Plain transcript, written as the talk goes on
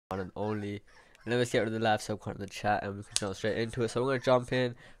and only. And then let's get rid of the live sub content in the chat and we can jump straight into it. So we're gonna jump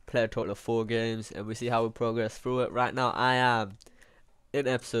in, play a total of 4 games, and we see how we progress through it. Right now I am in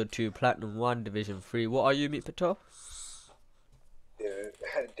episode 2, Platinum 1, Division 3. What are you, mieth.k?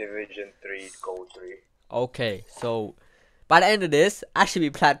 Division 3, Gold 3. Okay, so by the end of this, I should be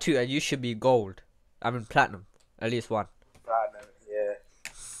Plat 2 and you should be Gold. I mean Platinum, at least one. Platinum, yeah.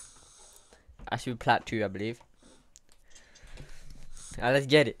 I should be Plat 2, I believe. Alright, let's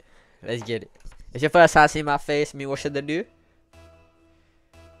get it. Let's get it. It's your first time seeing my face. What should they do?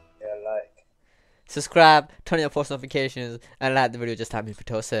 Yeah, like. Subscribe, turn on your post notifications, and like the video just like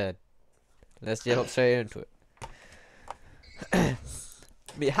mieth.k said. Let's just hop straight into it.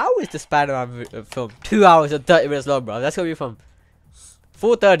 How is the Spider-Man film 2 hours and 30 minutes long, bro? That's gonna be from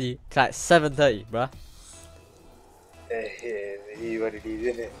 4:30 to like 7:30, bro. It is what it is,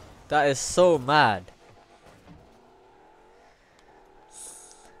 isn't it? That is so mad.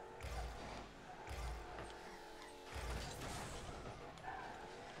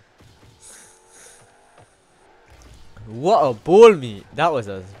 What a ball, me! That was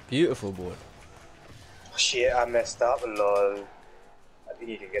a beautiful ball. Shit, I messed up, lol. I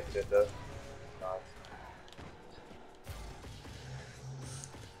think you can get to it though.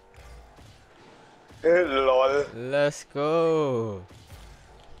 Nice. Lol. Let's go.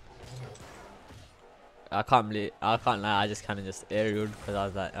 I can't lie, I just kind of just aerialed because I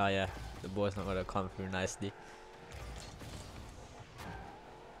was like, oh yeah, the ball's not gonna come through nicely.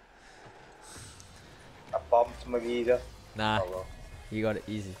 I bumped my geezer. Nah, Oh well. you got it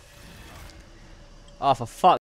easy. Oh, for fuck.